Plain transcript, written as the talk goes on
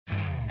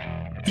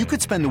You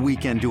could spend the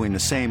weekend doing the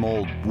same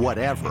old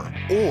whatever,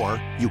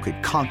 or you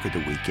could conquer the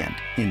weekend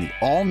in the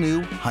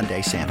all-new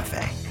Hyundai Santa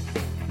Fe.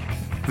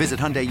 Visit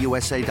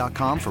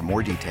HyundaiUSA.com for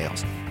more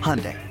details.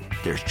 Hyundai,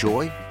 there's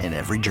joy in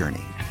every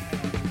journey.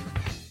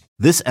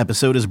 This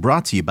episode is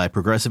brought to you by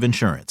Progressive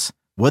Insurance.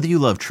 Whether you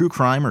love true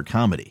crime or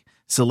comedy,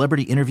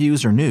 celebrity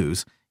interviews or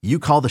news, you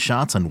call the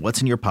shots on what's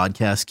in your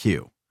podcast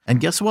queue. And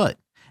guess what?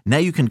 Now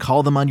you can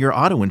call them on your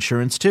auto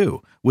insurance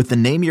too with the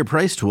Name Your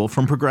Price tool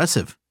from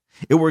Progressive.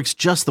 It works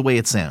just the way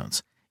it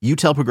sounds. You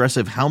tell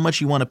Progressive how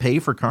much you want to pay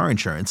for car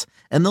insurance,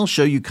 and they'll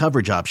show you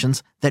coverage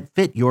options that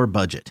fit your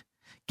budget.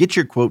 Get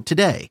your quote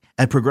today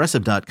at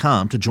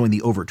Progressive.com to join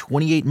the over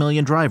 28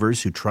 million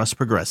drivers who trust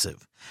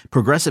Progressive.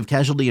 Progressive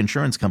Casualty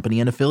Insurance Company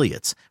and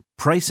Affiliates.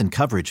 Price and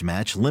coverage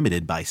match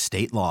limited by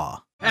state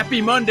law.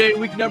 Happy Monday,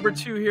 week number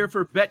 2 here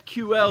for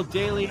BetQL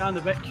Daily on the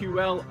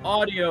BetQL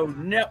Audio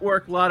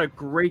Network. A lot of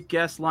great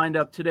guests lined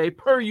up today,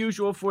 per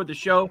usual for the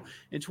show.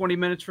 In 20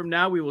 minutes from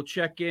now, we will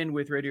check in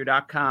with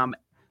Radio.com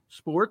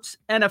Sports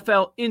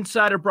NFL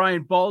insider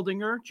Brian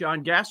Baldinger,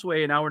 John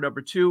Gasway in hour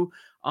number 2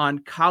 on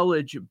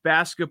college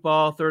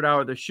basketball. Third hour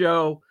of the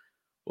show,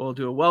 we'll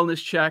do a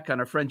wellness check on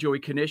our friend Joey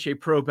Knish, a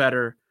pro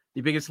bettor, the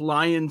biggest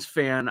Lions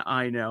fan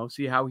I know,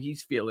 see how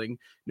he's feeling,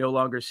 no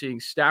longer seeing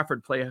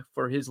Stafford play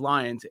for his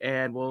Lions.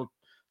 And we'll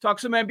talk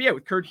some NBA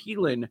with Kurt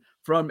Helin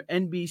from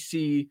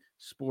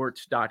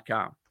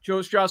NBCSports.com. Joe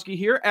Ostrowski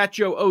here at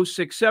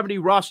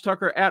Joe0670, Ross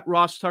Tucker at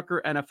Ross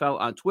Tucker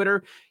NFL on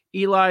Twitter.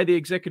 Eli, the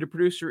executive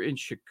producer in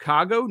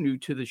Chicago, new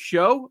to the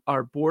show.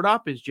 Our board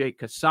op is Jake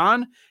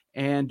Kassan,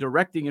 and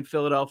directing in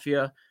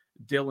Philadelphia,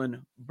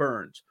 Dylan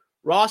Burns.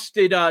 Ross,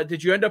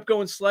 did you end up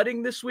going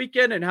sledding this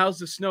weekend? And how's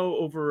the snow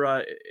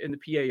over in the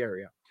PA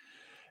area?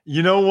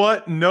 You know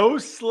what? No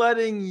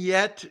sledding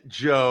yet,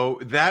 Joe.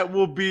 That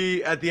will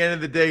be at the end of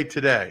the day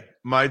today.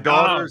 My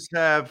daughters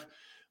have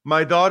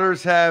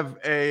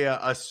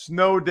a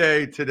snow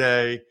day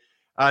today.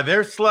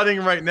 They're sledding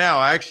right now.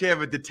 I actually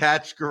have a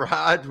detached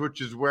garage, which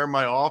is where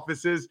my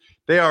office is.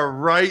 They are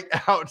right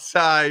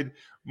outside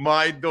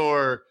my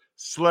door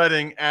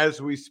sledding as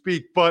we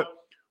speak. But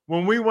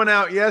when we went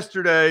out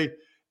yesterday,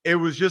 it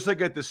was just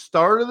like at the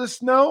start of the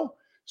snow.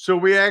 So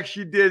we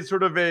actually did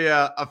sort of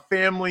a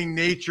family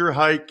nature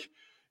hike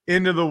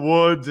into the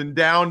woods and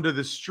down to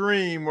the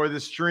stream where the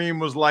stream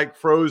was like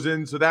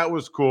frozen. So that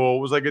was cool.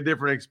 It was like a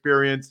different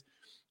experience.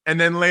 And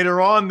then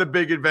later on, the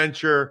big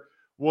adventure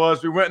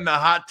was we went in the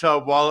hot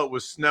tub while it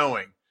was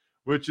snowing,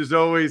 which is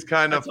always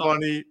kind of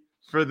funny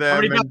for them.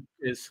 How many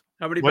beverages?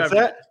 What's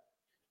that?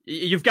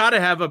 You've got to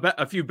have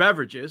a few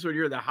beverages when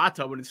you're in the hot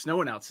tub when it's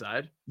snowing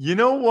outside. You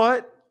know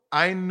what?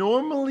 I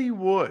normally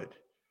would,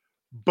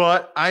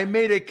 but I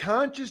made a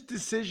conscious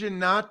decision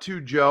not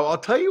to, Joe. I'll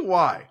tell you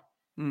why.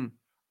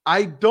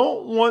 I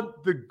don't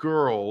want the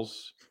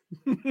girls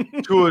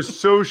to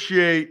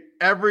associate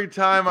every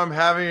time I'm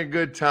having a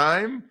good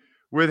time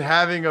with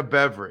having a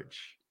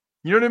beverage.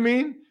 You know what I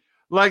mean?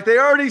 Like they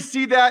already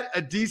see that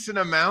a decent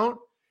amount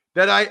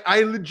that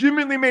I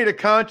legitimately made a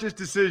conscious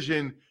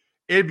decision.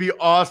 It'd be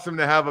awesome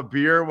to have a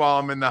beer while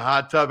I'm in the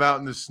hot tub out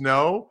in the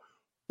snow,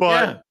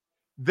 but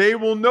they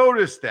will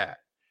notice that.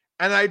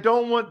 And I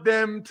don't want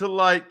them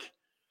to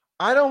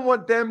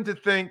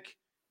think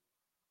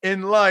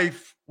in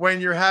life when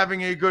you're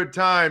having a good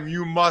time,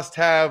 you must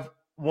have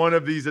one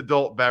of these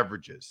adult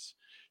beverages.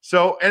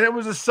 So, and it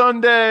was a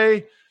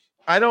Sunday.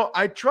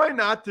 I try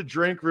not to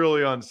drink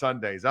really on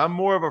Sundays. I'm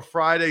more of a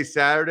Friday,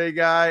 Saturday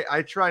guy.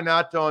 I try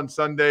not to on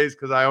Sundays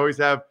because I always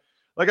have,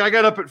 I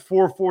got up at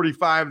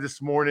 4:45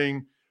 this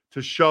morning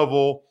to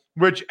shovel,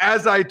 which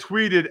as I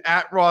tweeted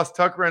at Ross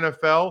Tucker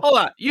NFL. Hold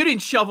on. You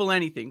didn't shovel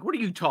anything. What are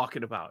you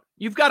talking about?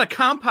 You've got a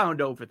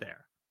compound over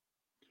there.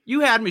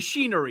 You had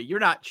machinery. You're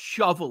not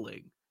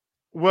shoveling.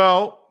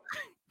 Well,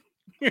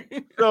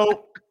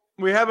 so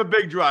we have a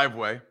big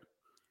driveway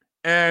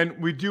and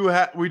we do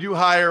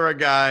hire a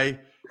guy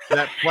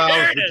that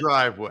plows the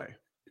driveway.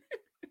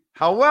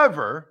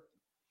 However,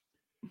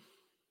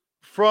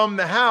 from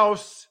the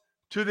house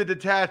to the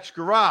detached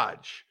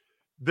garage,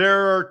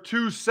 there are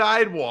 2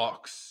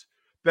 sidewalks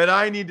that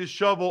I need to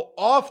shovel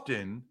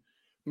often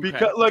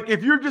because,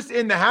 if you're just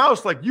in the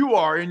house like you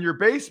are in your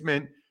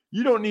basement,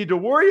 you don't need to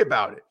worry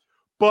about it.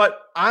 But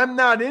I'm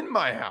not in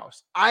my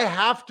house. I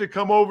have to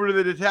come over to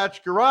the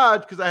detached garage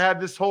because I have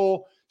this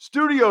whole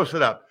studio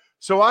set up.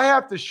 So I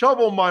have to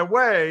shovel my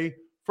way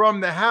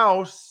from the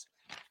house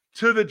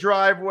to the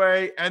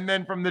driveway and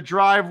then from the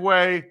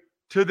driveway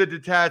to the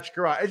detached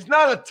garage. It's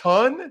not a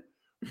ton,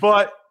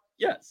 but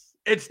yes,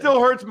 it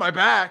still hurts my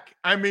back.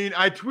 I mean,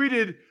 I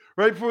tweeted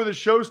right before the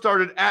show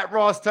started at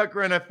Ross Tucker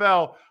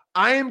NFL.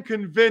 I am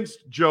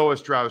convinced, Joe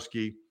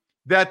Ostrowski,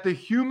 that the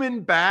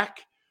human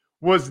back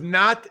was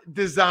not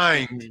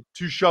designed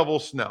to shovel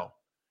snow.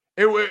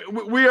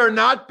 We are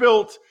not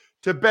built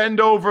to bend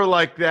over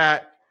like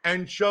that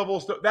and shovel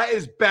snow. That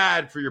is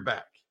bad for your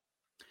back.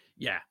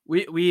 Yeah,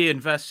 we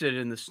invested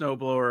in the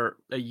snowblower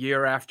a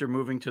year after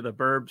moving to the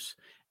burbs,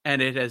 and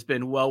it has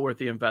been well worth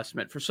the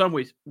investment. For some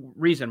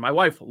reason, my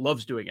wife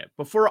loves doing it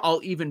before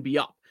I'll even be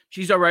up.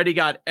 She's already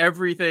got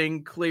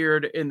everything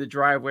cleared in the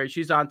driveway.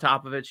 She's on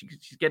top of it.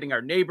 She's getting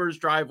our neighbors'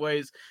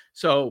 driveways.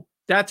 So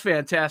that's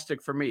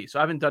fantastic for me. So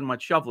I haven't done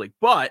much shoveling,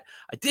 but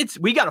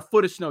we got a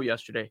foot of snow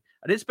yesterday.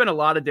 I did spend a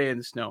lot of day in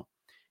the snow.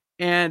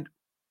 And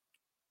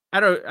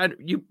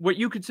what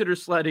you consider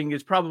sledding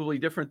is probably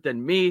different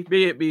than me.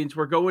 It means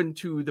we're going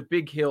to the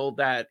big hill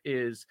that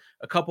is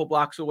a couple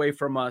blocks away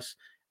from us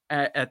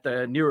at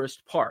the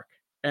nearest park.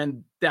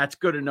 And that's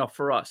good enough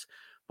for us.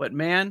 But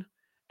man,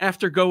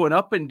 after going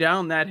up and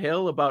down that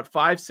hill about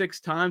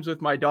 5-6 times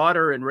with my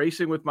daughter and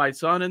racing with my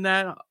son and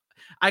that,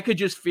 I could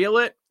just feel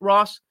it,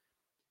 Ross.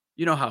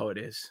 You know how it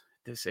is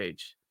at this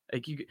age.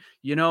 Like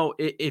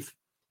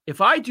if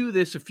I do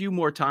this a few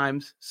more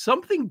times,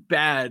 something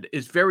bad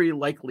is very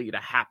likely to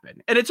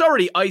happen. And it's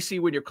already icy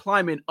when you're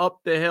climbing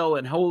up the hill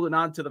and holding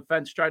on to the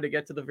fence, trying to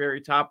get to the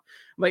very top.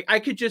 Like I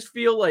could just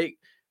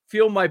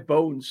feel my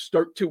bones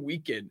start to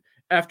weaken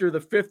after the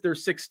 5th or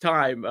 6th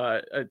time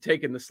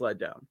taking the sled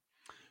down.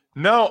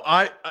 No,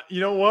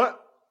 you know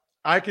what?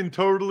 I can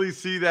totally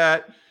see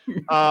that.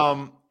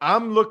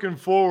 I'm looking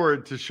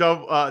forward to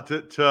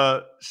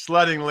to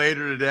sledding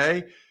later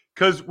today,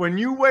 because when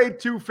you weigh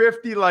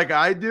 250 like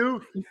I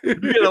do, you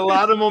get a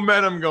lot of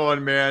momentum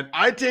going, man.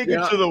 I take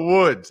it to the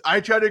woods. I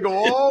try to go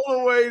all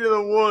the way to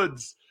the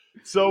woods.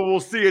 So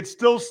we'll see. It's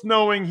still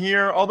snowing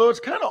here, although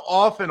it's kind of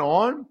off and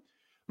on.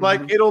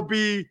 Like it'll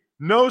be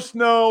no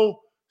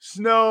snow,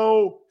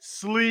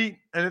 sleet,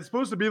 and it's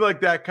supposed to be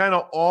like that kind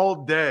of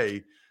all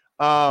day.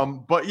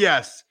 But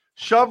yes,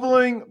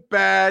 shoveling,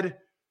 bad.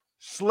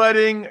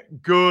 Sledding,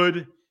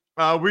 good.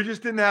 We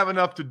just didn't have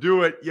enough to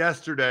do it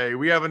yesterday.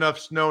 We have enough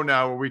snow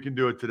now where we can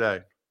do it today.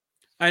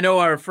 I know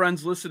our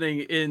friends listening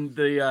in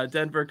the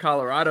Denver,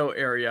 Colorado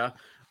area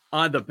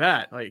on the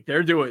bet, like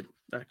they're doing,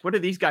 like, what are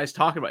these guys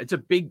talking about? It's a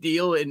big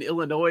deal in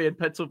Illinois and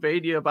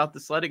Pennsylvania about the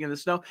sledding and the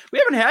snow. We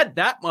haven't had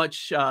that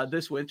much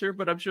this winter,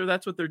 but I'm sure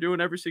that's what they're doing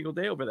every single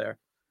day over there.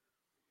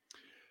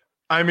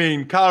 I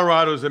mean,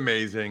 Colorado's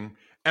amazing.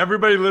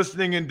 Everybody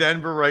listening in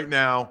Denver right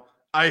now,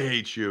 I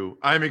hate you.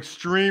 I'm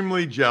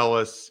extremely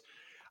jealous.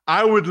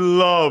 I would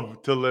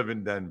love to live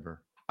in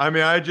Denver. I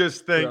mean, I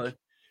just think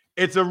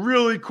it's a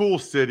really cool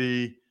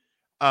city.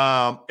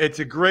 It's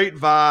a great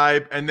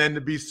vibe. And then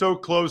to be so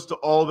close to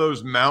all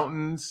those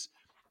mountains.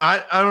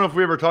 I don't know if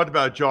we ever talked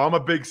about it, Joe. I'm a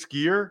big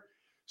skier.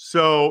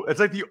 So it's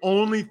like the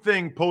only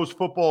thing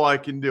post-football I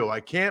can do. I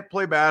can't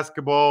play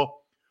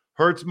basketball.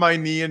 Hurts my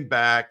knee and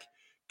back.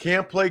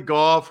 Can't play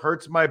golf.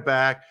 Hurts my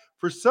back.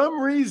 For some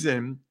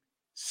reason,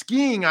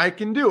 skiing I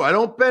can do. I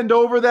don't bend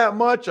over that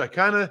much. I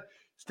kind of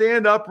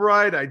stand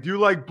upright. I do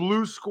like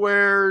blue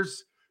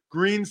squares,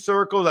 green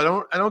circles. I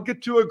don't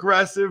get too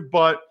aggressive,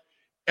 but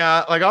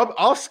like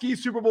I'll ski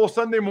Super Bowl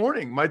Sunday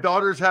morning. My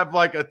daughters have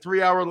like a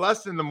 3-hour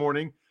lesson in the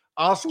morning.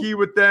 I'll ski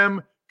with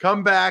them,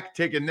 come back,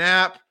 take a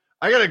nap.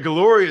 I got a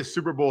glorious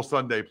Super Bowl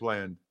Sunday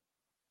planned.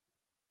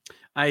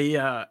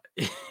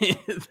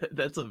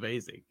 That's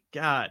amazing.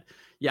 God.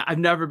 Yeah, I've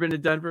never been to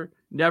Denver,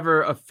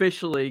 never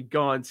officially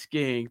gone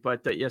skiing,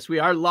 but yes, we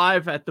are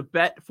live at the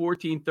Bet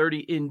 1430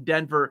 in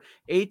Denver,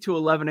 8 to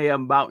 11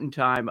 a.m. Mountain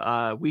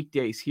Time,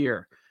 weekdays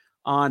here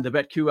on the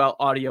BetQL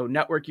Audio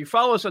Network. You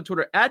follow us on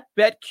Twitter at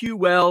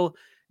BetQL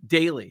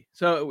Daily.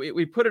 So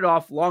we put it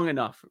off long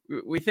enough.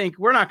 We think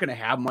we're not going to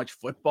have much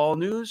football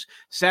news.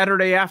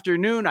 Saturday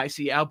afternoon, I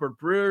see Albert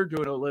Breer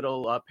doing a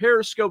little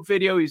Periscope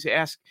video. He's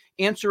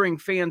answering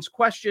fans'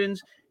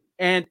 questions,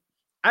 and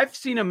I've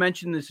seen him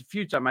mention this a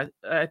few times.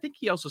 I think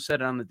he also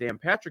said it on the Dan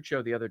Patrick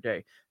Show the other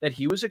day that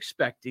he was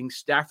expecting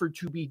Stafford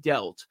to be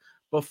dealt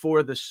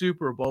before the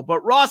Super Bowl.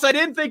 But Ross, I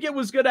didn't think it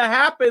was going to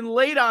happen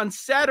late on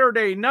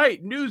Saturday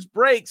night. News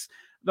breaks.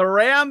 The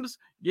Rams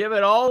give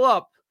it all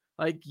up.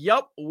 Like,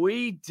 yep,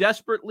 we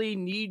desperately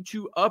need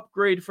to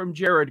upgrade from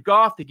Jared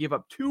Goff. They give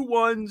up 2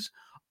 1s,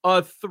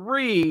 a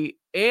 3,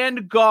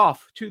 and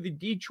Goff to the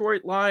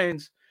Detroit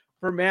Lions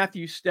for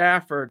Matthew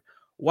Stafford.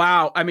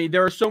 Wow. I mean,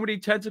 there are so many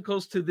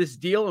tentacles to this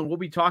deal, and we'll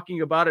be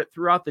talking about it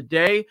throughout the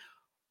day.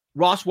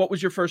 Ross, what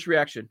was your first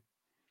reaction?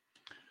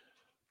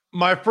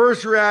 My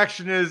first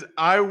reaction is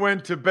I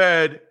went to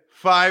bed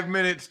 5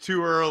 minutes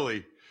too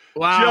early.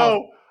 Wow.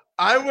 Joe,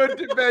 I went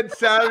to bed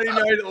Saturday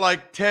night at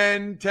like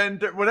 10,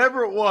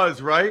 whatever it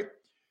was, right?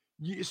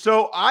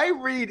 So I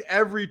read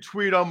every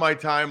tweet on my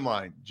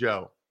timeline,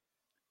 Joe.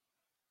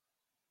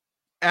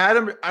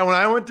 When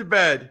I went to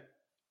bed,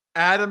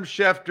 Adam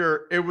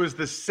Schefter, it was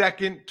the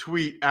second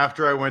tweet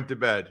after I went to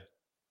bed.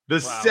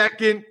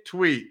 Second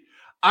tweet.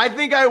 I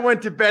think I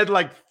went to bed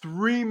like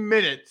 3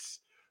 minutes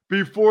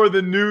before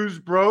the news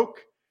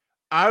broke.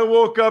 I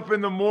woke up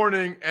in the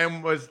morning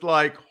and was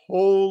like,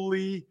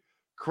 holy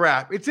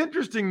crap. It's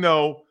interesting,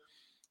 though,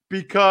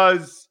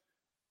 because,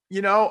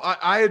 you know,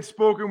 I had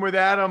spoken with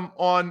Adam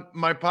on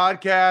my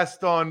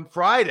podcast on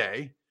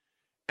Friday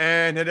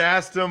and had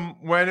asked him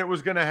when it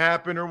was going to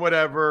happen or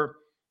whatever.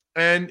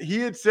 And he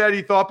had said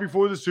he thought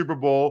before the Super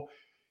Bowl.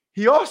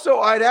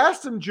 I'd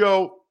asked him,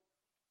 Joe,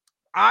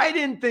 I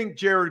didn't think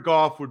Jared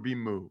Goff would be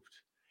moved.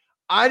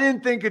 I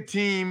didn't think a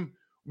team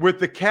with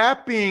the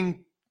cap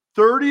being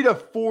 $30 to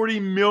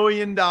 $40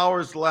 million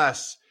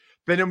less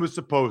than it was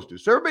supposed to.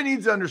 So everybody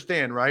needs to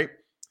understand, right?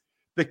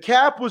 The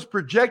cap was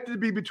projected to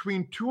be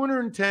between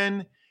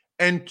 $210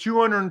 and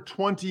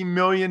 $220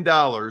 million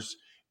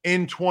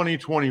in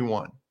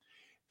 2021.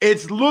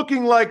 It's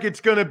looking like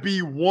it's going to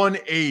be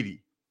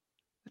 180.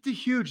 That's a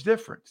huge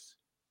difference.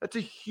 That's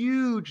a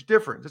huge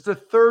difference. It's a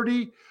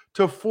 $30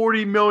 to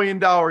 $40 million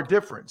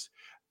difference.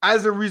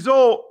 As a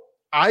result,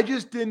 I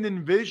just didn't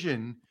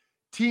envision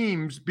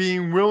teams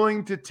being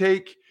willing to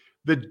take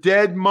the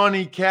dead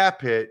money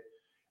cap hit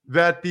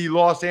that the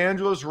Los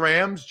Angeles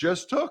Rams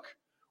just took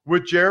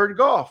with Jared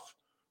Goff.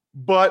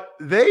 But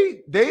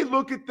they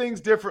look at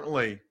things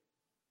differently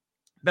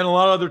than a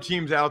lot of other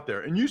teams out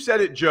there. And you said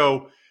it,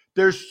 Joe.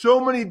 There's so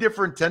many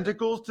different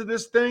tentacles to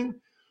this thing.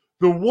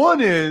 The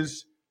one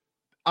is,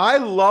 I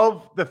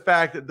love the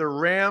fact that the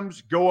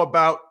Rams go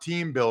about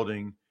team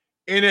building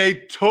in a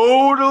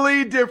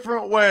totally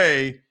different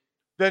way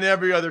than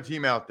every other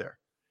team out there.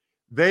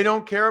 They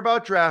don't care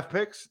about draft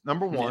picks,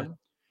 number one.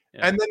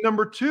 Yeah. And then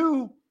number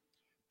two,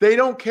 they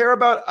don't care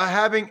about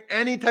having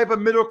any type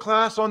of middle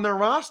class on their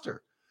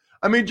roster.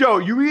 I mean, Joe,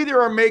 you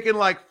either are making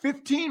like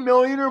 $15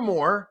 million or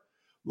more,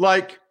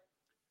 like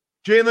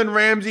Jalen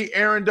Ramsey,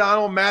 Aaron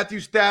Donald, Matthew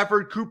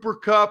Stafford, Cooper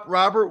Kupp,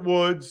 Robert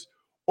Woods,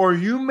 or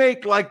you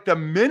make like the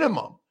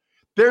minimum.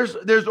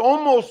 There's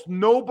almost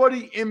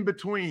nobody in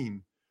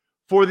between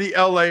for the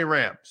LA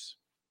Rams.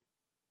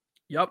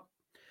 Yep.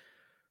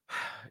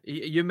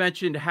 You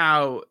mentioned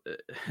how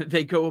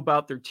they go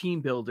about their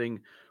team building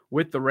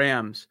with the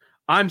Rams.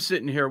 I'm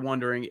sitting here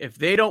wondering, if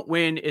they don't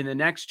win in the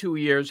next 2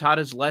 years, how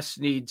does Les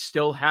Snead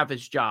still have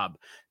his job?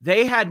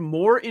 They had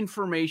more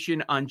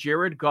information on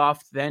Jared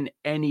Goff than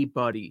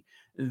anybody.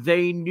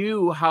 They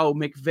knew how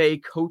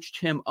McVay coached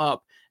him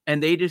up,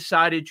 and they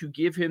decided to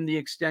give him the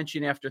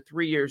extension after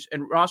 3 years.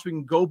 And Ross, we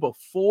can go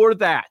before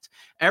that.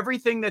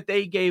 Everything that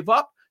they gave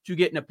up to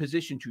get in a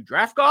position to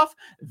draft Goff,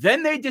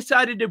 then they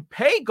decided to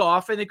pay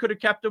Goff, and they could have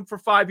kept him for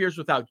 5 years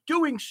without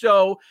doing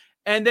so.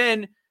 And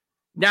then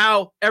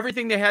now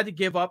everything they had to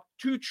give up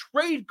to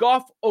trade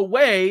Goff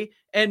away.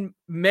 And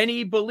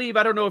many believe,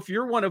 I don't know if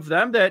you're one of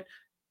them, that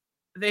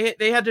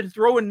they had to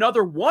throw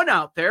another one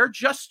out there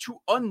just to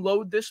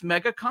unload this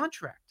mega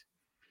contract.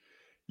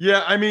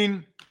 Yeah, I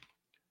mean,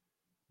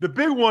 the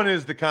big one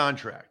is the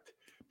contract,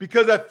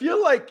 because I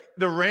feel like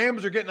the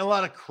Rams are getting a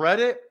lot of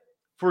credit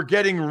for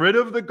getting rid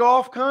of the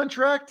Goff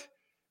contract.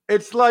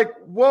 It's like,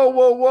 whoa.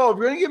 If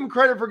you're going to give them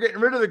credit for getting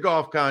rid of the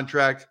Goff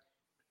contract,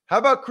 how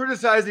about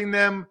criticizing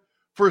them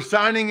for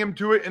signing him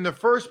to it in the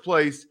first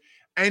place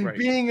and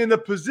being in the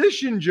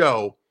position,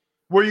 Joe,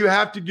 where you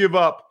have to give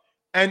up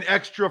an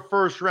extra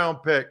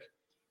first-round pick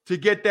to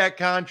get that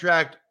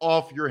contract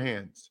off your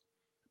hands?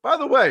 By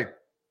the way,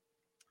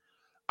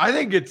 I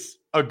think it's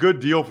a good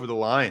deal for the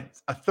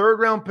Lions. A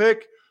third-round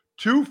pick,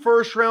 2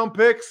 first-round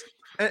picks.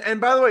 And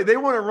by the way, they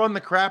want to run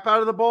the crap out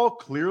of the ball,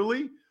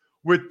 clearly,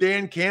 with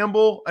Dan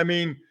Campbell. I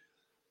mean,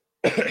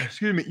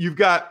 excuse me, you've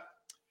got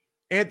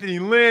Anthony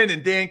Lynn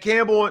and Dan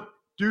Campbell and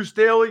Deuce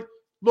Staley.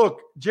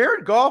 Look,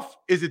 Jared Goff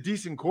is a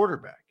decent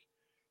quarterback.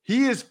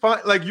 He is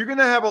fine. Like, you're going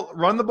to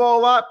run the ball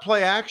a lot,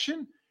 play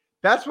action.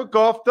 That's what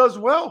Goff does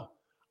well.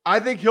 I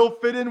think he'll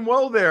fit in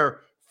well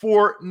there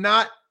for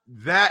not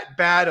that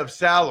bad of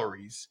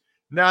salaries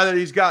now that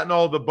he's gotten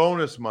all the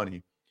bonus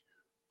money.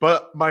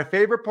 But my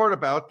favorite part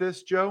about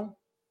this, Joe,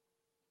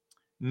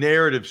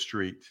 Narrative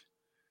Street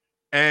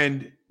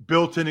and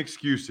built-in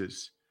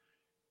excuses.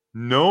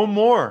 No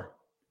more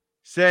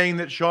saying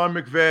that Sean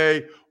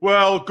McVay,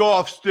 well,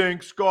 Goff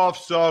stinks, Goff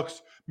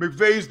sucks,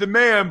 McVay's the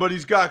man, but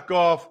he's got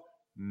Goff.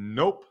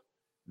 Nope,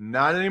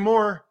 not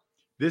anymore.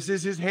 This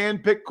is his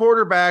hand-picked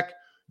quarterback.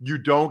 You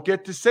don't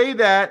get to say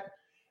that.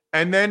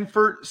 And then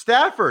for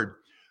Stafford,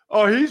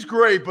 oh, he's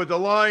great, but the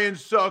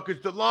Lions suck.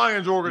 It's the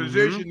Lions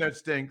organization that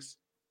stinks.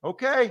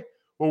 Okay,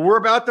 well, we're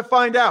about to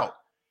find out,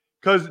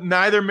 because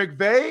neither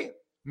McVay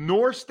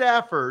nor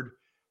Stafford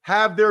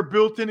have their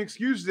built-in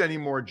excuses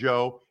anymore,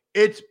 Joe.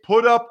 It's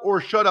put up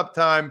or shut up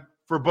time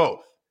for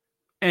both.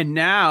 And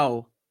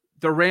now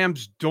the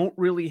Rams don't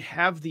really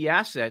have the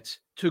assets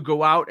to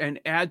go out and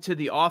add to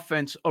the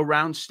offense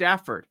around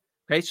Stafford.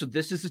 Okay, so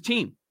this is the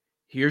team.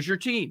 Here's your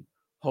team.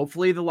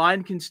 Hopefully the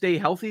line can stay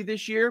healthy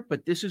this year,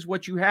 but this is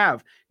what you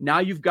have. Now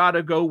you've got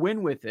to go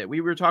win with it. We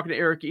were talking to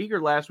Eric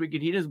Eager last week,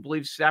 and he doesn't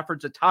believe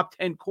Stafford's a top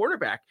 10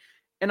 quarterback.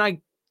 And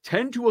I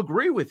tend to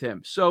agree with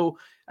him. So,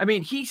 I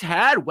mean, he's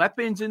had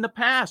weapons in the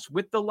past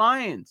with the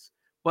Lions.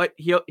 But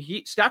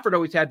Stafford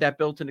always had that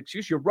built-in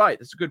excuse. You're right.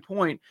 That's a good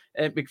point.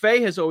 And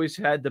McVay has always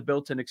had the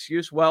built-in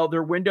excuse. Well,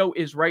 their window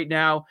is right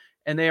now,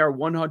 and they are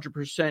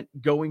 100%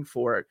 going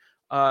for it.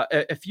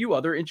 A few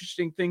other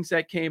interesting things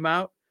that came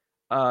out.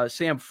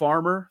 Sam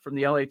Farmer from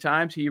the LA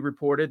Times, he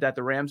reported that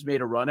the Rams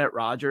made a run at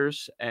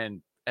Rodgers,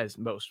 and as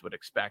most would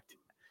expect,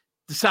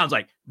 it sounds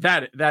like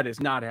that is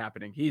not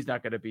happening. He's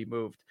not going to be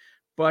moved.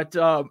 But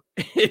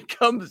it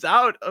comes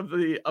out of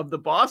the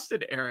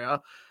Boston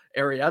area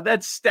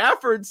that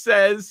Stafford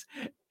says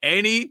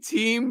any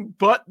team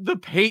but the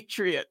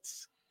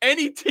Patriots.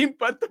 Any team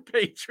but the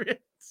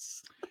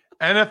Patriots.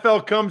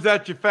 NFL comes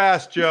at you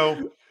fast,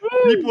 Joe.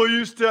 People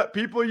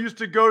used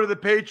to go to the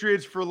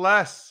Patriots for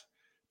less,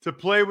 to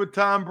play with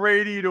Tom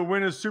Brady, to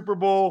win a Super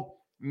Bowl.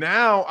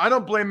 Now, I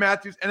don't blame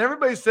Matthews. And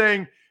everybody's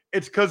saying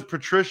it's because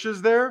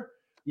Patricia's there.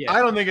 Yeah. I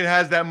don't think it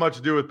has that much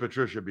to do with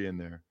Patricia being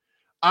there.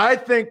 I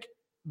think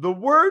the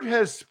word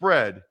has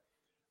spread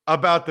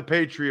about the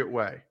Patriot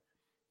way.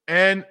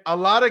 And a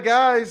lot of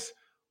guys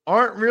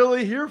aren't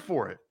really here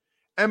for it.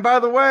 And by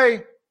the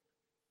way,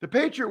 the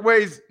Patriot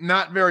way is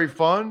not very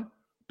fun,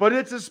 but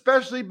it's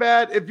especially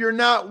bad if you're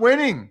not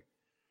winning.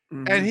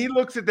 Mm-hmm. And he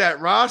looks at that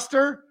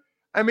roster.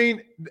 I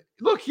mean,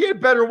 look, he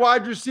had better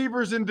wide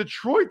receivers in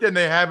Detroit than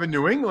they have in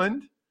New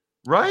England,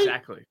 right?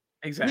 Exactly.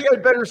 He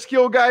had better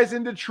skill guys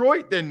in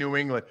Detroit than New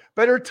England.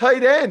 Better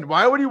tight end.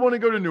 Why would he want to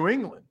go to New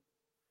England?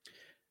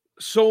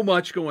 So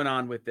much going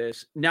on with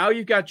this. Now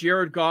you've got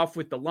Jared Goff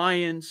with the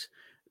Lions.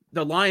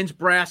 The Lions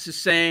brass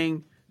is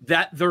saying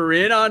that they're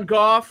in on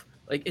Goff.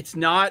 Like, it's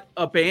not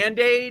a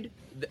Band-Aid.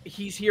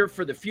 He's here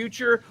for the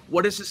future.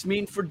 What does this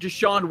mean for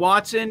Deshaun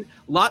Watson?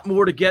 A lot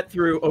more to get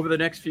through over the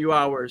next few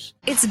hours.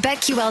 It's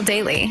BetQL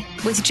Daily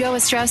with Joe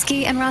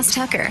Ostrowski and Ross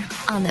Tucker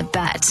on the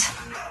Bet.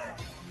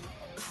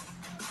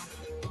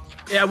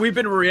 Yeah, we've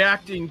been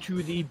reacting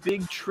to the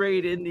big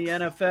trade in the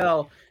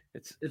NFL.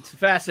 It's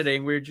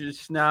fascinating. We're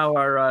just now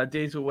our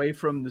days away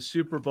from the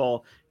Super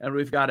Bowl, and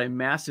we've got a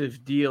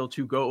massive deal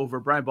to go over.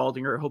 Brian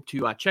Baldinger, hope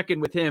to check in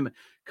with him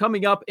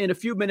coming up in a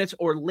few minutes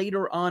or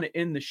later on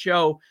in the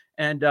show.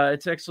 And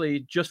it's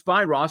actually just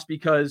fine, Ross,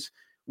 because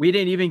we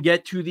didn't even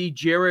get to the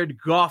Jared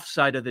Goff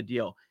side of the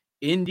deal.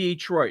 In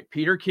Detroit,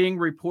 Peter King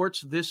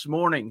reports this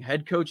morning,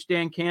 head coach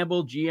Dan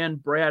Campbell,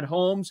 GM Brad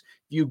Holmes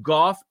view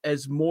Goff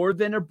as more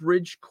than a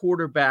bridge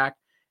quarterback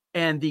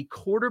and the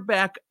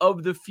quarterback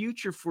of the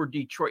future for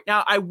Detroit.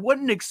 Now, I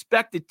wouldn't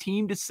expect the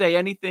team to say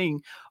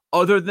anything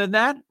other than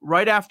that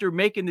right after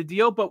making the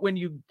deal. But when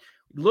you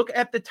look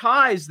at the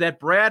ties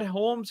that Brad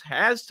Holmes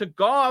has to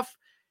Goff,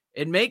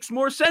 it makes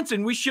more sense.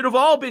 And we should have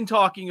all been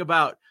talking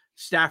about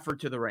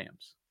Stafford to the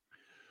Rams.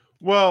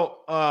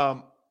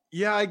 Well,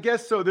 yeah, I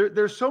guess so.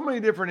 There's so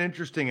many different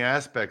interesting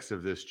aspects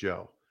of this,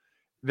 Joe,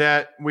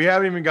 that we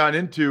haven't even gotten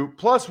into.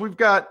 Plus, we've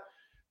got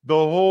the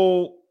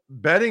whole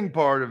betting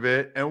part of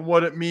it and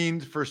what it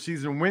means for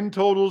season win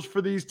totals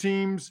for these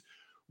teams,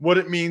 what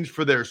it means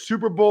for their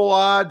Super Bowl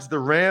odds. The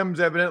Rams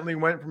evidently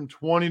went from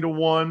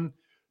 20-1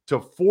 to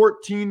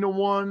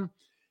 14-1.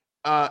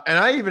 And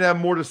I even have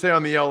more to say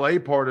on the LA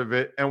part of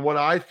it and what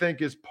I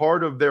think is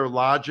part of their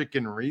logic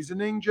and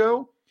reasoning,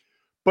 Joe.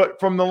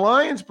 But from the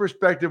Lions'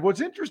 perspective, what's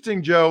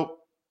interesting, Joe,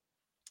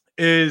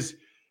 is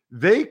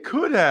they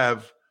could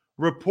have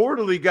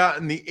reportedly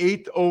gotten the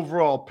 8th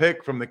overall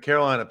pick from the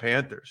Carolina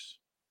Panthers.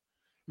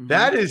 Mm-hmm.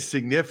 That is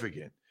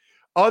significant.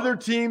 Other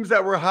teams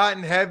that were hot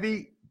and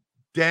heavy,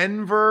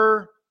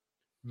 Denver,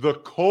 the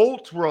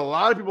Colts, where a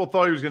lot of people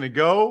thought he was going to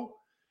go,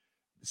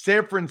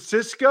 San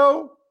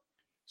Francisco.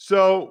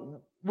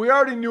 So we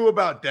already knew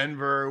about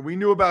Denver. We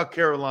knew about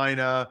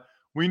Carolina.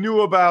 We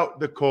knew about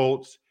the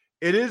Colts.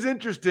 It is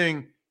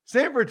interesting.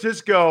 San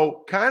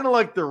Francisco, kind of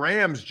like the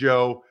Rams,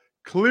 Joe,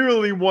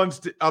 clearly wants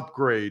to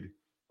upgrade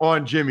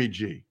on Jimmy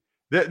G.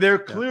 They're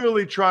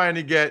clearly trying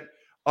to get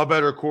a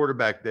better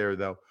quarterback there,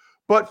 though.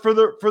 But for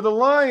the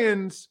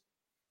Lions,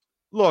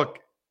 look,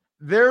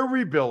 they're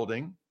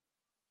rebuilding.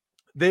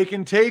 They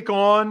can take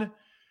on,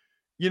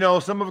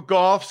 some of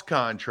Goff's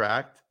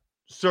contract,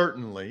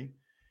 certainly.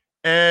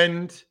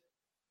 And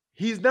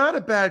he's not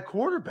a bad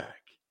quarterback.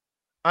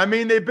 I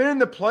mean, they've been in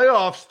the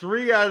playoffs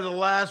 3 out of the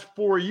last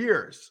 4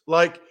 years.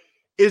 Like,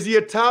 is he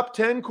a top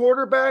 10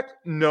 quarterback?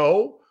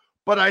 No.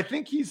 But I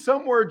think he's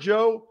somewhere,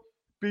 Joe,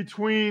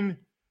 between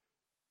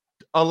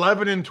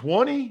 11 and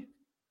 20.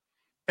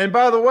 And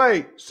by the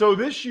way, so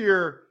this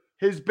year,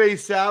 his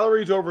base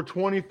salary is over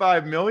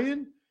 $25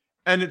 million,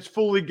 and it's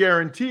fully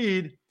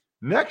guaranteed.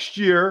 Next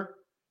year,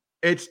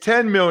 it's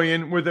 $10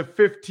 million with a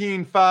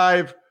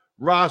 15.5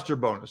 roster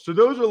bonus. So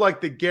those are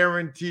like the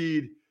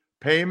guaranteed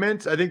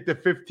payments. I think the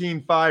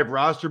 15.5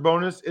 roster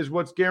bonus is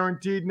what's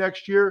guaranteed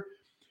next year.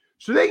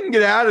 So they can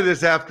get out of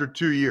this after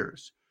 2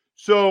 years.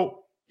 So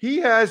he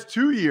has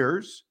 2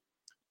 years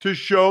to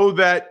show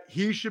that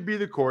he should be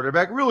the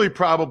quarterback, really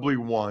probably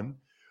 1.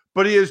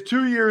 But he has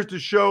 2 years to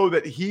show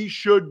that he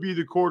should be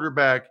the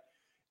quarterback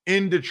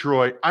in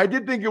Detroit. I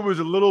did think it was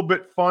a little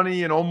bit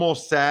funny and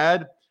almost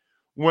sad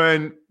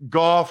when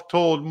Goff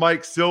told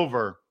Mike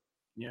Silver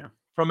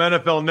from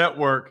NFL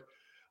Network,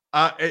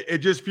 it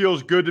just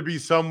feels good to be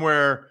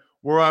somewhere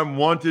where I'm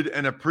wanted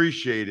and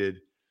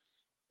appreciated.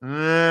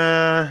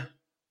 I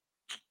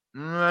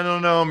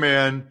don't know,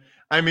 man.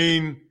 I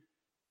mean,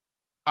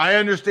 I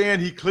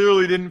understand he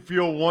clearly didn't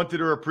feel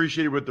wanted or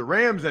appreciated with the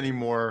Rams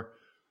anymore,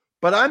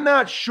 but I'm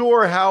not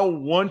sure how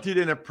wanted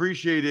and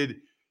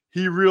appreciated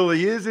he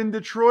really is in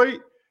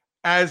Detroit,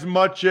 as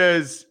much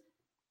as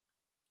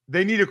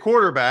they need a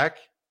quarterback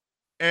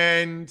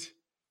and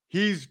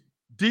he's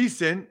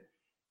decent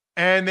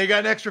and they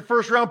got an extra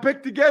first-round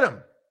pick to get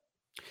him.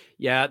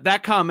 Yeah,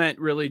 that comment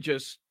really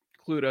just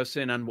clued us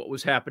in on what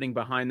was happening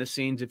behind the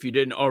scenes, if you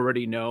didn't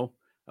already know.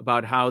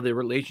 about how the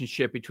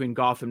relationship between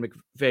Goff and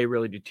McVay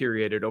really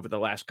deteriorated over the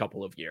last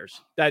couple of years.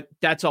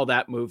 That's all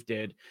that move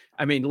did.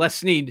 I mean, Les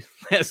Snead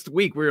last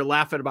week, we were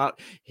laughing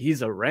about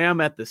he's a Ram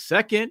at the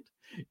second,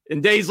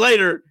 and days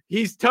later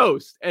he's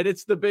toast, and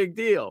it's the big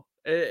deal.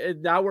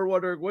 And now we're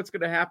wondering what's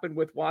going to happen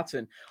with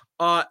Watson.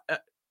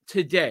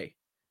 Today,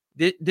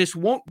 this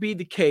won't be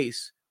the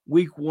case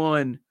week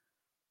 1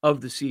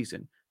 of the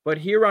season, but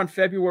here on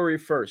February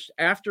 1st,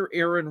 after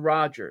Aaron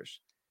Rodgers,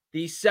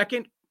 the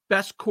second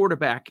best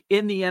quarterback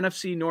in the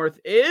NFC North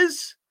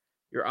is,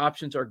 your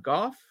options are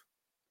Goff,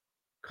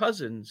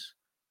 Cousins,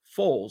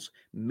 Foles,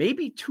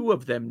 maybe 2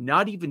 of them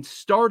not even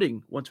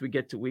starting once we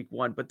get to week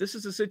 1. But this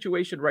is the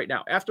situation right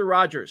now. After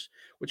Rodgers,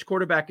 which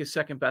quarterback is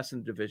second best in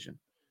the division?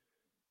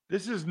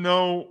 This is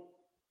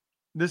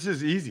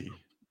easy.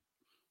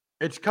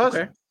 It's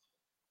Cousins. Okay.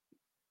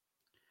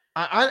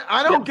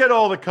 I don't get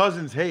all the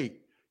Cousins hate.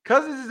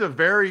 Cousins is a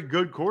very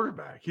good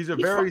quarterback. He's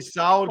very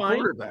solid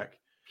quarterback.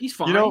 He's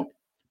fine.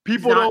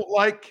 People don't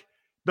like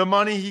the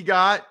money he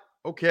got.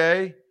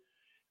 Okay.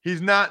 He's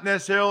not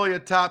necessarily a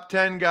top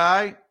 10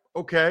 guy.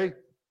 Okay.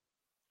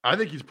 I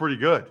think he's pretty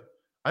good.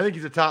 I think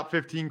he's a top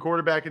 15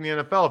 quarterback in the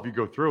NFL if you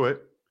go through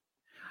it.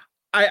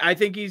 I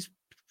think he's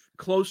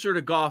closer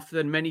to Goff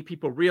than many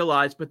people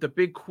realize. But the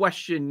big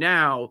question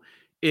now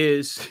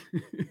is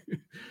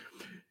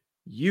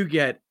you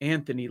get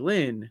Anthony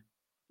Lynn,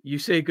 you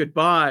say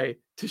goodbye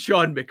to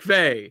Sean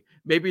McVay.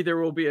 Maybe there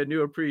will be a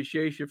new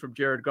appreciation from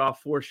Jared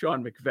Goff for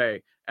Sean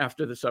McVay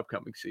after this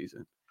upcoming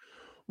season.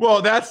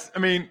 Well,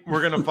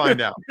 we're going to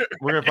find out.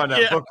 We're going to find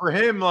out. Yeah. But for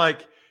him,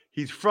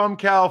 he's from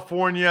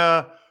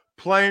California,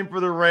 playing for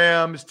the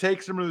Rams,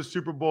 takes them to the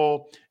Super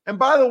Bowl. And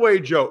by the way,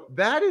 Joe,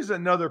 that is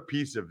another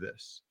piece of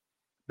this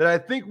that I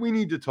think we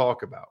need to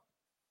talk about.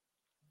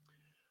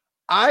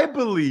 I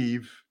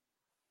believe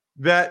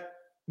that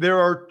there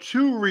are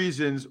 2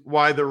 reasons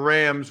why the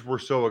Rams were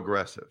so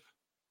aggressive.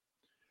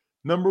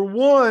 Number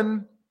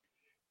 1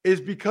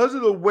 is because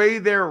of the way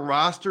their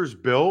roster's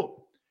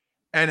built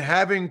and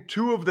having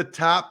 2 of the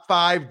top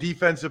 5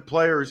 defensive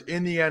players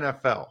in the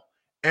NFL,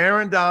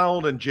 Aaron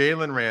Donald and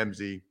Jalen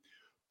Ramsey,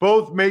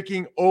 both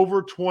making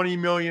over $20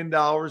 million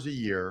a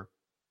year.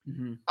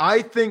 Mm-hmm.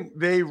 I think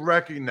they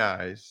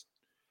recognize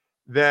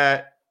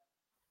that,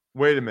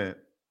 wait a minute,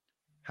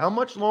 how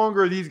much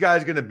longer are these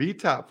guys going to be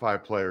top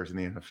 5 players in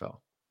the NFL?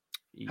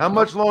 How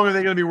much longer are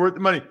they going to be worth the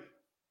money?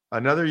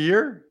 Another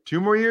year? 2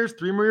 more years?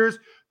 3 more years?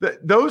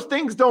 Those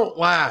things don't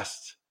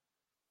last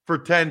for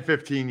 10,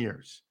 15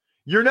 years.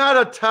 You're not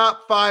a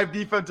top 5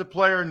 defensive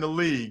player in the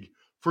league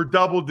for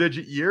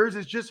double-digit years.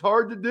 It's just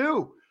hard to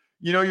do.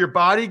 Your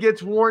body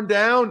gets worn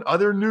down.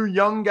 Other new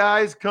young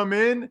guys come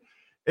in,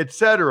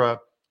 etc.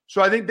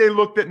 So I think they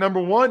looked at,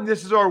 number 1,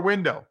 this is our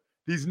window,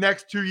 these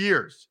next 2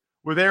 years,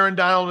 with Aaron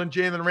Donald and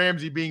Jalen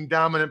Ramsey being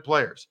dominant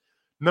players.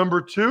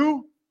 Number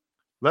 2,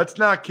 let's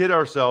not kid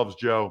ourselves,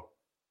 Joe.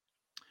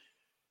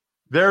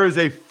 There is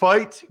a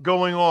fight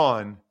going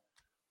on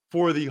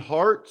for the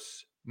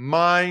hearts,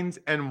 minds,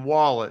 and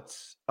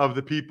wallets of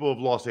the people of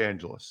Los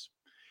Angeles.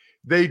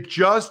 They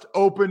just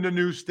opened a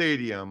new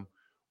stadium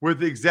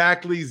with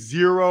exactly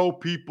 0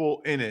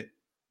 people in it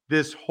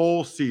this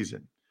whole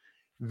season.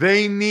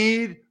 They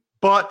need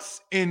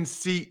butts in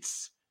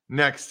seats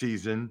next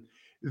season.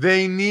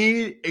 They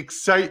need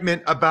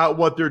excitement about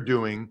what they're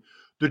doing.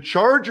 The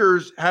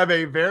Chargers have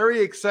a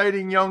very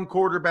exciting young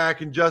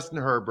quarterback in Justin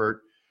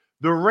Herbert.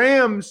 The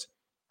Rams,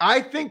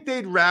 I think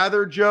they'd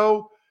rather,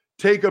 Joe,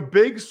 take a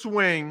big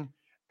swing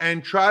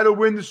and try to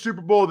win the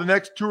Super Bowl the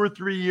next 2 or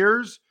 3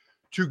 years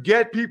to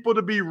get people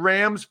to be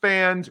Rams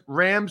fans,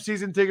 Rams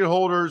season ticket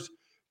holders,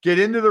 get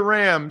into the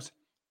Rams.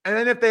 And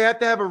then if they have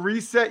to have a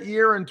reset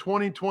year in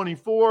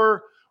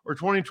 2024 or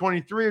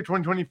 2023 or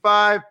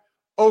 2025,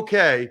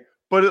 okay.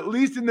 But at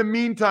least in the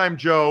meantime,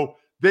 Joe,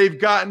 they've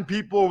gotten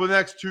people over the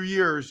next 2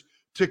 years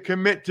to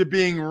commit to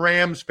being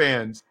Rams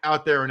fans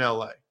out there in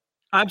LA.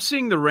 I'm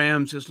seeing the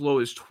Rams as low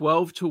as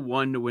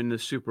 12-1 to win the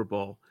Super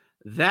Bowl.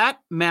 That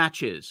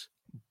matches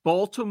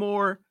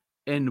Baltimore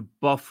and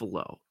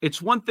Buffalo.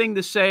 It's one thing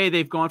to say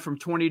they've gone from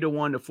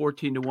 20-1 to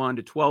 14-1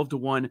 to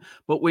 12-1,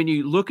 but when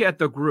you look at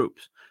the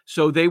groups,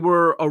 so they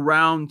were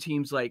around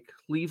teams like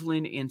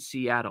Cleveland and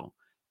Seattle,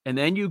 and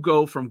then you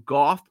go from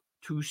Goff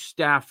to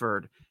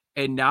Stafford,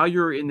 and now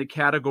you're in the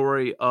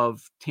category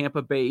of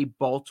Tampa Bay,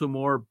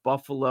 Baltimore,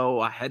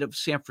 Buffalo, ahead of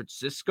San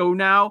Francisco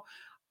now.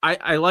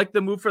 I like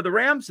the move for the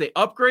Rams. They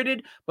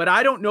upgraded, but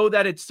I don't know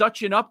that it's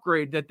such an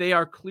upgrade that they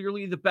are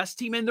clearly the best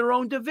team in their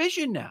own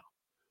division now.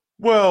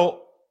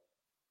 Well,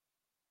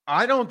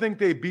 I don't think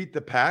they beat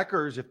the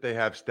Packers if they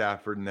have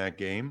Stafford in that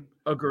game.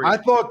 Agreed. I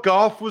thought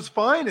Goff was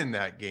fine in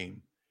that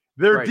game.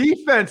 Their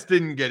defense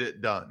didn't get it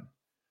done.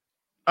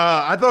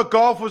 I thought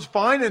Goff was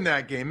fine in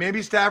that game.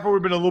 Maybe Stafford would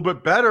have been a little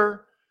bit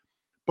better.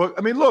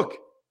 But, look,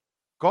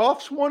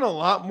 Goff's won a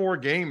lot more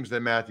games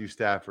than Matthew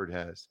Stafford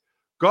has.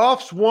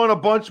 Goff's won a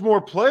bunch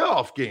more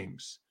playoff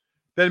games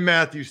than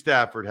Matthew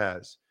Stafford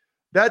has.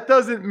 That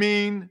doesn't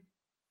mean,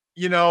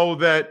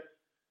 that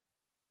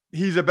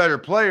he's a better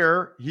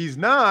player. He's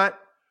not.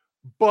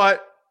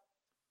 But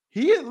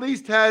he at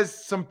least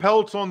has some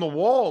pelts on the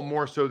wall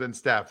more so than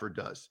Stafford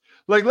does.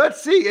 Like,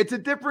 let's see. It's a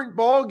different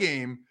ball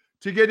game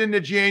to get into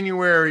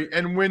January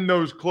and win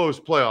those close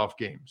playoff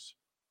games.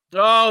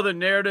 Oh, the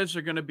narratives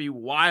are going to be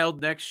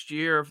wild next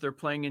year if they're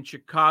playing in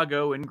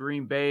Chicago and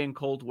Green Bay in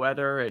cold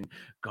weather and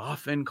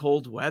Goff in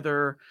cold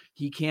weather.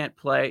 He can't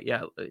play.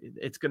 Yeah,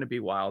 it's going to be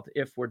wild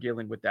if we're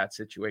dealing with that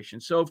situation.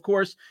 So, of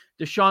course,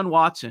 Deshaun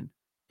Watson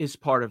is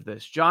part of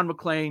this. John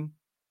McClain,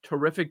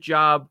 terrific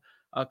job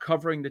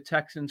covering the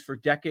Texans for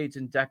decades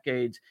and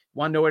decades.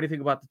 Want to know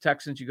anything about the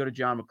Texans? You go to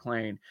John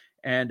McClain.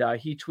 And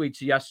he tweets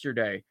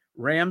yesterday,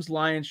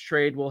 Rams-Lions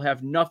trade will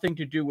have nothing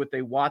to do with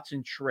a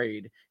Watson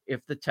trade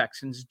if the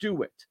Texans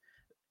do it.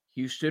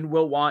 Houston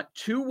will want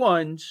 2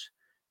 1s,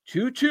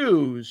 2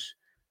 2s,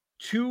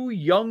 2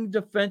 young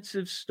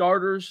defensive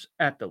starters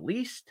at the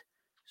least.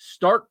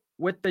 Start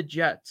with the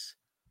Jets.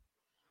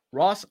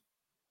 Ross,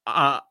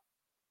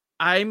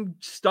 I'm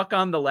stuck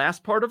on the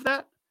last part of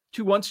that.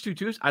 2 1s, 2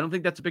 2s. I don't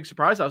think that's a big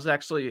surprise. I was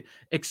actually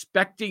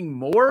expecting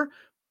more,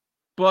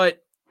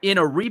 but in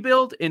a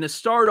rebuild, in a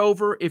start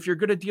over, if you're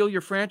going to deal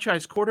your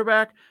franchise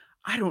quarterback,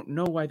 I don't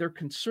know why they're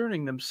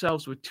concerning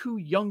themselves with 2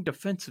 young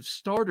defensive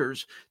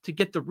starters to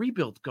get the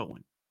rebuild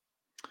going.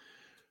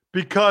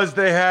 Because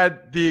they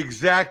had the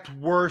exact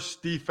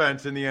worst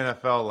defense in the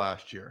NFL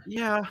last year.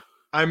 Yeah.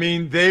 I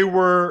mean, they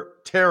were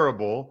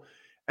terrible,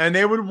 and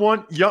they would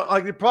want young,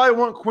 like they probably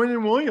want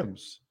Quinnen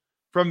Williams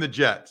from the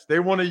Jets. They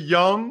want a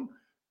young,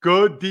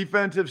 good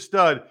defensive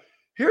stud.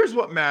 Here's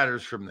what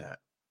matters from that.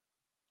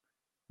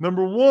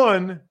 Number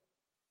one,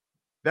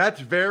 that's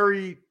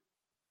very,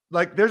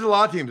 like, there's a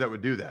lot of teams that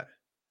would do that.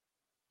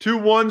 2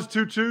 1s,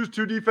 2 2s,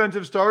 2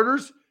 defensive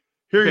starters.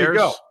 Here Bears. You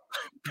go.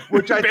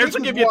 Which I Bears think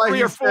will is give you why 3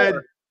 he or 4. said,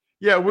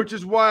 yeah, which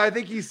is why I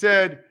think he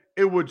said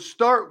it would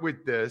start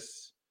with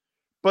this,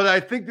 but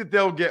I think that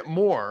they'll get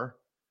more.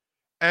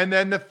 And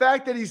then the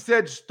fact that he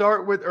said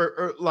start with,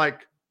 or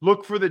like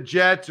look for the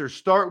Jets or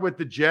start with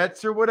the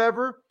Jets or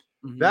whatever,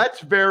 that's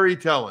very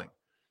telling.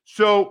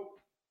 So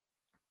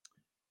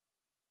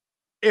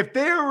if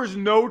there was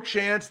no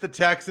chance the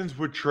Texans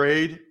would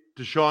trade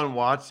Deshaun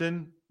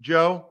Watson,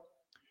 Joe,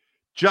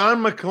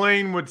 John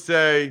McClain would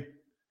say,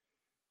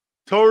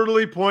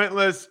 totally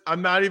pointless.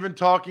 I'm not even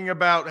talking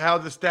about how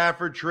the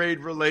Stafford trade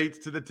relates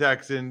to the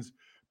Texans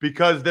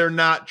because they're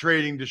not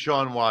trading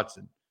Deshaun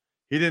Watson.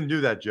 He didn't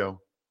do that,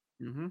 Joe.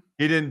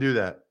 He didn't do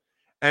that.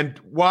 And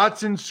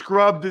Watson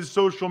scrubbed his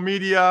social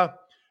media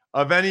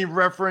of any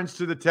reference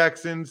to the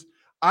Texans.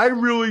 I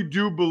really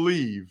do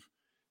believe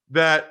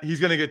that he's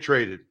going to get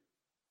traded.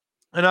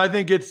 And I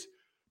think it's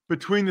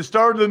between the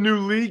start of the new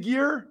league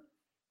year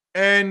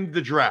and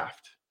the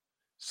draft.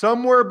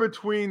 Somewhere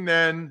between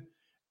then,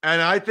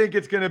 and I think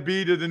it's going to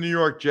be to the New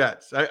York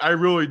Jets. I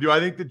really do. I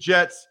think the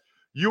Jets,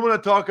 you want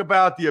to talk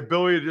about the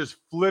ability to just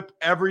flip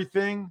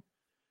everything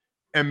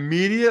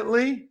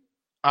immediately?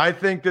 I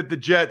think that the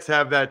Jets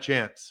have that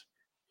chance.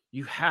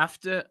 You have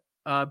to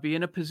be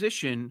in a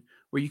position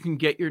where you can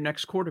get your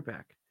next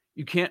quarterback.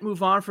 You can't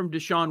move on from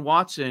Deshaun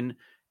Watson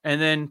and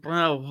then,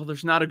 well,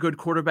 there's not a good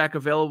quarterback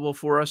available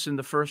for us in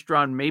the first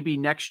round. Maybe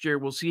next year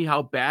we'll see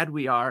how bad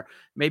we are.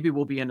 Maybe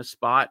we'll be in a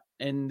spot,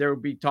 and there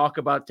will be talk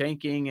about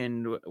tanking.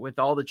 And with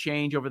all the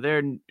change over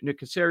there, Nick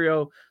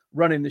Caserio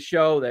running the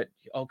show, that,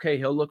 okay,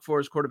 he'll look for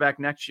his quarterback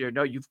next year.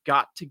 No, you've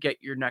got to get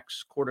your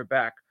next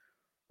quarterback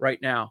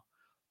right now.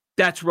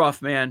 That's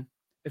rough, man.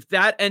 If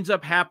that ends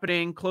up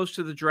happening close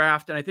to the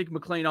draft, and I think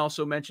McClain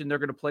also mentioned they're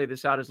going to play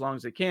this out as long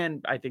as they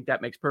can, I think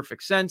that makes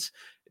perfect sense.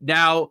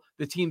 Now,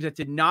 the teams that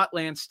did not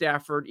land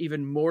Stafford,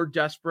 even more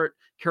desperate.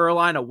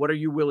 Carolina, what are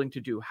you willing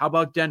to do? How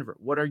about Denver?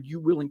 What are you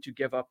willing to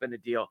give up in a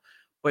deal?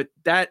 But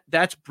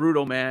that's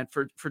brutal, man,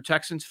 for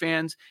Texans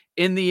fans.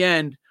 In the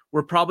end,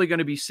 we're probably going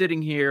to be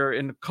sitting here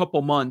in a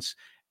couple months,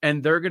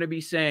 and they're going to be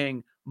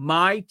saying,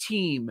 my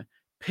team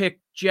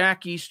picked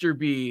Jack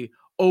Easterby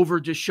over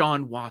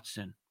Deshaun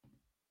Watson.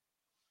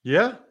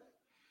 Yeah.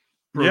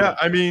 Brutal. Yeah.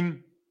 I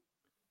mean,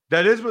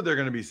 that is what they're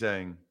going to be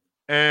saying.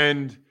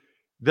 And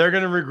they're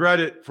going to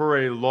regret it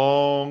for a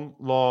long,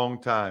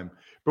 long time.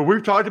 But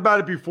we've talked about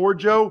it before,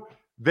 Joe.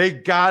 They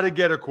got to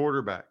get a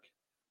quarterback.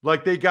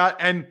 Like they got,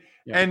 and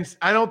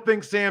I don't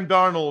think Sam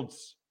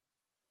Darnold's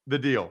the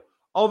deal.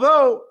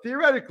 Although,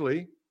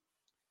 theoretically,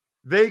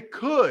 they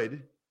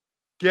could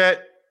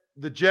get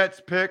the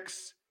Jets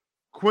picks,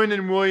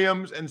 Quinnen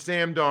Williams and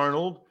Sam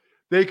Darnold.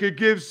 They could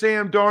give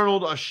Sam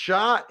Darnold a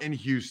shot in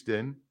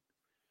Houston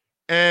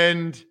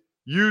and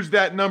use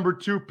that number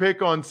 2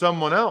 pick on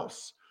someone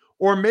else.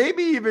 Or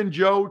maybe even,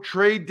 Joe,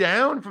 trade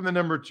down from the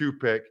number 2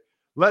 pick.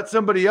 Let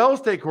somebody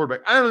else take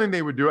quarterback. I don't think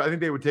they would do it. I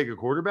think they would take a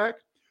quarterback.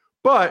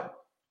 But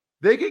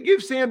they could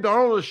give Sam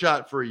Darnold a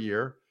shot for a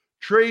year,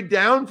 trade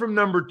down from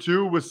number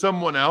 2 with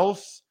someone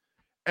else,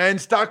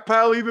 and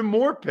stockpile even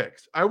more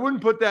picks. I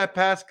wouldn't put that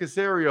past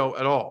Caserio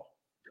at all.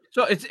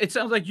 So it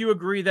sounds like you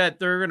agree that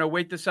they're going to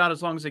wait this out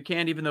as long as they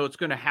can, even though it's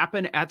going to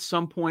happen at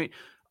some point.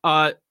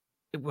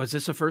 Was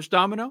this a first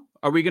domino?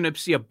 Are we going to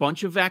see a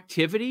bunch of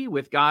activity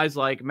with guys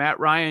like Matt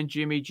Ryan,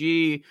 Jimmy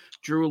G,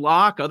 Drew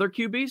Lock, other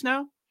QBs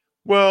now?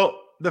 Well,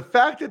 the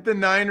fact that the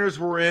Niners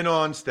were in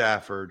on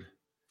Stafford,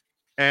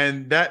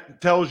 and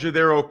that tells you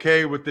they're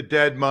okay with the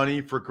dead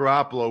money for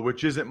Garoppolo,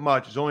 which isn't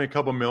much. It's only a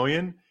couple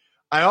million.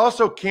 I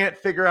also can't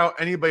figure out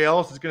anybody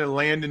else is going to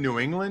land in New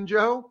England,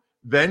 Joe,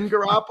 then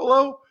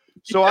Garoppolo.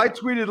 So I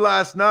tweeted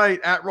last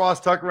night at Ross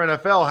Tucker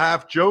NFL,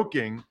 half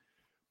joking,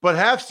 but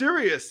half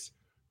serious.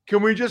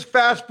 Can we just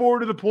fast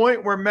forward to the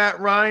point where Matt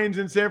Ryan's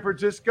in San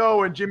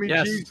Francisco and Jimmy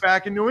G's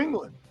back in New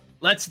England?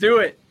 Let's do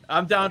it.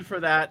 I'm down for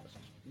that.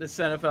 This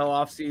NFL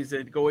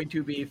offseason going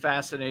to be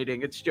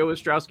fascinating. It's Joe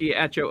Ostrowski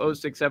at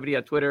Joe0670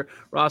 at Twitter,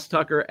 Ross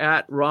Tucker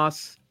at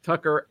Ross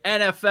Tucker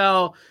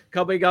NFL.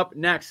 Coming up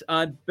next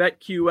on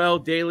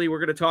BetQL Daily, we're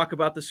going to talk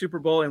about the Super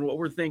Bowl and what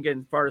we're thinking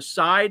as far as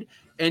side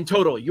and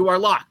total. You are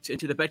locked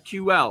into the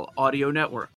BetQL Audio Network.